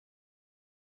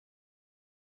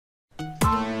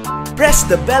press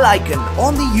the bell icon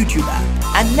on the YouTube app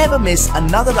and never miss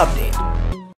another update.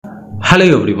 Hello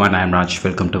everyone, I am Raj.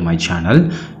 Welcome to my channel.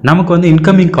 நமக்கு வந்து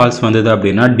incoming calls வந்தது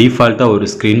அப்படின்னா டிஃபால்ட்டாக ஒரு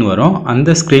screen வரும்.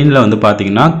 அந்த ஸ்க்ரீனில் வந்து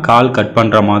பார்த்தீங்கன்னா கால் கட்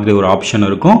பண்ணுற மாதிரி ஒரு ஆப்ஷன்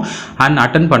இருக்கும் அண்ட்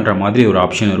அட்டன் பண்ணுற மாதிரி ஒரு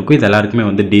ஆப்ஷன் இருக்கும். இது எல்லாருக்குமே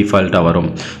வந்து டிஃபால்ட்டாக வரும்.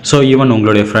 ஸோ ஈவன்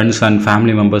உங்களுடைய ஃப்ரெண்ட்ஸ் அண்ட்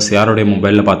ஃபேமிலி மெம்பர்ஸ் யாருடைய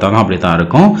மொபைலில் பார்த்தாலும் அப்படி தான்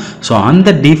இருக்கும். ஸோ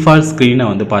அந்த டிஃபால்ட் ஸ்க்ரீனை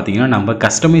வந்து பார்த்தீங்கன்னா நம்ம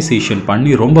கஸ்டமைசேஷன்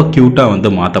பண்ணி ரொம்ப க்யூட்டாக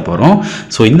வந்து மாற்ற போகிறோம்.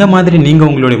 ஸோ இந்த மாதிரி நீங்கள்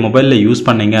உங்களுடைய மொபைலில் யூஸ்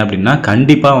பண்ணீங்க அப்படின்னா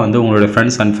கண்டிப்பாக வந்து உங்களுடைய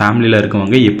ஃப்ரெண்ட்ஸ் அண்ட் ஃபேமிலியில்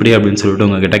இருக்கவங்க எப்படி அப்படின்னு சொல்லிட்டு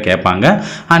உங்ககிட்ட கேட்பாங்க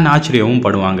அண்ட் ஆச்சரியமும்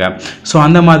படுவாங்க. ஸோ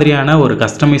அந்த மாதிரியான ஒரு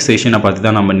கஸ்டமைசேஷனை பற்றி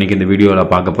தான் நம்ம இன்றைக்கி இந்த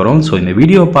வீடியோவில் பார்க்க போகிறோம். ஸோ இந்த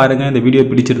வீடியோ பாருங்கள். இந்த வீடியோ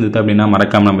பிடிச்சிருந்தது அப்படின்னா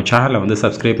மறக்காமல் நம்ம சேனலை வந்து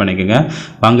சப்ஸ்கிரைப் பண்ணிக்கோங்க.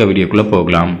 வாங்க வீடியோக்குள்ளே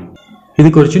போகலாம்.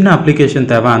 இதுக்கு ஒரு சின்ன அப்ளிகேஷன்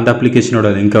தேவை. அந்த அப்ளிகேஷனோட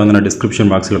லிங்கை வந்து நான் டிஸ்கிரிப்ஷன்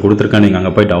பாக்ஸில் கொடுத்துருக்கேன். நீங்கள்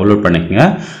அங்கே போய் டவுன்லோட் பண்ணிக்கங்க.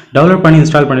 டவுன்லோட் பண்ணி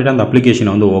இன்ஸ்டால் பண்ணிவிட்டு அந்த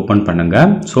அப்ளிகேஷனை வந்து ஓப்பன் பண்ணுங்கள்.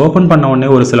 ஸோ ஓப்பன் பண்ண உடனே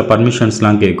ஒரு சில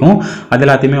பர்மிஷன்ஸ்லாம் கேட்கும். அது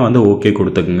எல்லாத்தையுமே வந்து ஓகே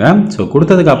கொடுத்துக்குங்க. ஸோ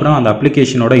கொடுத்ததுக்கப்புறம் அந்த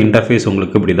அப்ளிகேஷனோட இன்டர்ஃபேஸ்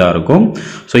உங்களுக்கு இப்படி தான் இருக்கும்.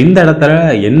 ஸோ இந்த இடத்துல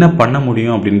என்ன பண்ண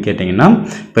முடியும் அப்படின்னு கேட்டிங்கன்னா,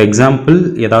 இப்போ எக்ஸாம்பிள்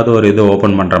ஏதாவது ஒரு இது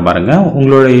ஓப்பன் பண்ணுற பாருங்கள்.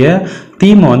 உங்களுடைய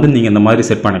தீமை வந்து நீங்கள் இந்த மாதிரி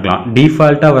செட் பண்ணிக்கலாம்.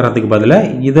 டிஃபால்ட்டாக வர்றதுக்கு பதிலாக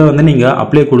இதை வந்து நீங்கள்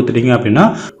அப்ளை கொடுத்துட்டீங்க அப்படின்னா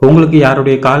உங்களுக்கு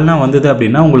யாருடைய கால்னா வந்தது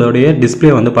அப்படின்னா உங்களுடைய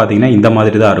டிஸ்பிளே வந்து பார்த்தீங்கன்னா இந்த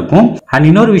மாதிரி தான் இருக்கும். அண்ட்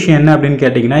இன்னொரு விஷயம் என்ன அப்படின்னு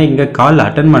கேட்டிங்கன்னா, இங்கே கால்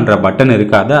அட்டன் பண்ணுற பட்டன்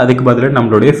இருக்காது. அதுக்கு பதிலாக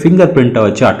நம்மளுடைய ஃபிங்கர் பிரிண்ட்டை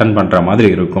வச்சு அட்டன் பண்ணுற மாதிரி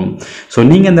இருக்கும். ஸோ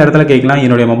நீங்கள் இந்த இடத்துல கேட்கலாம்,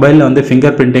 என்னுடைய மொபைலில் வந்து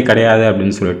ஃபிங்கர் பிரிண்ட்டே கிடையாது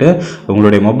அப்படின்னு சொல்லிட்டு.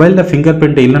 உங்களுடைய மொபைலில் ஃபிங்கர்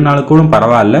பிரிண்ட் இல்லைனாலும் கூட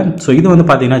பரவாயில்ல. ஸோ இது வந்து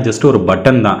பார்த்தீங்கன்னா ஜஸ்ட் ஒரு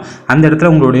பட்டன் தான். அந்த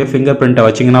இடத்துல உங்களுடைய ஃபிங்கர் பிரிண்ட்டை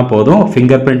வச்சிங்கன்னா போதும்.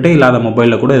 ஃபிங்கர் பிரிண்ட்டே இல்லாத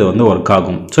மொபைலில் கூட இது வந்து ஒர்க்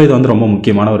ஆகும். ஸோ இது வந்து ரொம்ப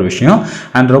முக்கியமான ஒரு விஷயம்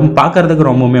அண்ட் ரொம்ப பார்க்கறதுக்கு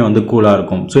ரொம்பவுமே வந்து கூலாக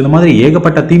இருக்கும். ஸோ இந்த மாதிரி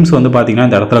ஏகப்பட்ட தீம்ஸ் வந்து பார்த்தீங்கன்னா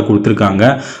இந்த இடத்துல கொடுத்துருக்காங்க.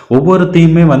 ஒவ்வொரு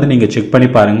தீமே வந்து நீங்கள் செக் பண்ணி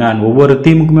பாருங்கள். அண்ட் ஒவ்வொரு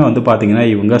தீமுக்குமே வந்து பார்த்தீங்கன்னா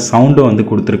இவங்க சவுண்டும் வந்து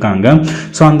கொடுத்துருக்காங்க.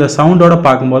 ஸோ அந்த சவுண்டோட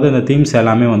பார்க்கும்போது இந்த தீம்ஸ்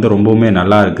எல்லாமே வந்து ரொம்பவுமே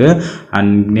நல்லா இருக்கு.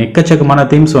 அண்ட் எக்கச்சக்கமான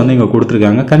தீம்ஸ் வந்து இங்கே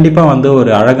கொடுத்துருக்காங்க. கண்டிப்பாக வந்து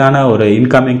ஒரு அழகான ஒரு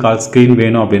இன்கமிங் கால் ஸ்க்ரீன்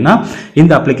வேணும் அப்படின்னா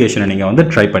இந்த அப்ளிகேஷனை நீங்கள் வந்து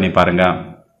ட்ரை பண்ணி பாருங்கள்.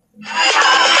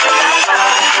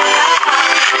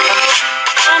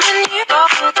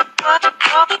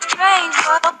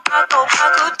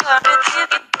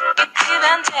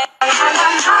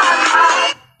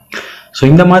 ஸோ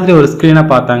இந்த மாதிரி ஒரு ஸ்க்ரீனை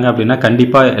பார்த்தாங்க அப்படின்னா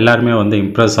கண்டிப்பாக எல்லாருமே வந்து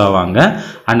இம்ப்ரெஸ் ஆவாங்க.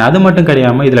 அண்ட் அது மட்டும்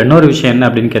கிடையாமல் இதில் இன்னொரு விஷயம் என்ன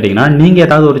அப்படின்னு கேட்டிங்கன்னா, நீங்கள்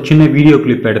ஏதாவது ஒரு சின்ன வீடியோ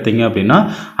கிளிப் எடுத்தீங்க அப்படின்னா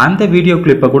அந்த வீடியோ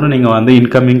கிளிப்பை கூட நீங்கள் வந்து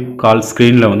இன்கமிங் கால்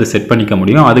ஸ்க்ரீனில் வந்து செட் பண்ணிக்க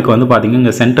முடியும். அதுக்கு வந்து பார்த்தீங்கன்னா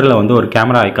இங்கே சென்டரில் வந்து ஒரு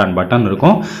கேமரா ஐக்கான் பட்டன்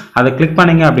இருக்கும். அதை கிளிக்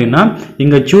பண்ணிங்க அப்படின்னா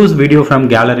இங்கே சூஸ் வீடியோ ஃப்ரம்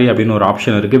கேலரி அப்படின்னு ஒரு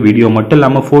ஆப்ஷன் இருக்குது. வீடியோ மட்டும்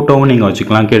இல்லாமல் ஃபோட்டோவும் நீங்கள்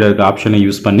வச்சுக்கலாம் கீழே இருக்க ஆப்ஷனை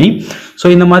யூஸ் பண்ணி. ஸோ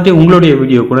இந்த மாதிரி உங்களுடைய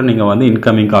வீடியோ கூட நீங்கள் வந்து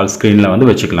இன்கமிங் கால் ஸ்க்ரீனில் வந்து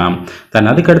வச்சுக்கலாம்.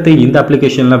 தென் அதுக்கடுத்து இந்த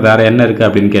அப்ளிகேஷனில் வேறு என்ன இருக்குது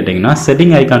அப்படின்னு கேட்டிங்கன்னா,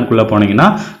 செட்டிங் ஐக்கானுக்குள்ளே போனீங்கன்னா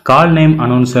கால் நேம்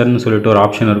அனௌன்சர்னு சொல்லிட்டு ஒரு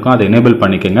ஆப்ஷன் இருக்கும். அதை எனேபிள்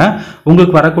பண்ணிக்கோங்க.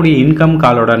 உங்களுக்கு வரக்கூடிய இன்கம்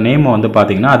காலோட நேமை வந்து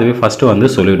பார்த்தீங்கன்னா அதுவே ஃபஸ்ட்டு வந்து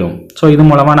சொல்லிடும். ஸோ இது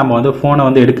மூலமாக நம்ம வந்து ஃபோனை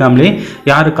வந்து எடுக்காமலே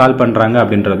யார் கால் பண்ணுறாங்க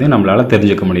அப்படின்றதையும் நம்மளால்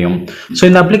தெரிஞ்சுக்க முடியும். ஸோ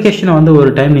இந்த அப்ளிகேஷனை வந்து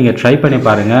ஒரு டைம் நீங்கள் ட்ரை பண்ணி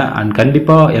பாருங்கள். அண்ட்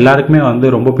கண்டிப்பாக எல்லாருக்குமே வந்து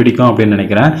ரொம்ப பிடிக்கும் அப்படின்னு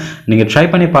நினைக்கிறேன். நீங்கள் ட்ரை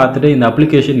பண்ணி பார்த்துட்டு இந்த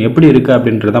அப்ளிகேஷன் எப்படி இருக்குது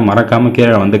அப்படின்றத மறக்காமல்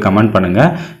கீழே வந்து கமெண்ட்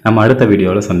பண்ணுங்கள். நம்ம அடுத்த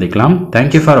வீடியோவில் சந்திக்கலாம்.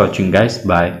 தேங்க்யூ ஃபார் வாட்சிங் கைஸ்.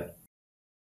 பாய்.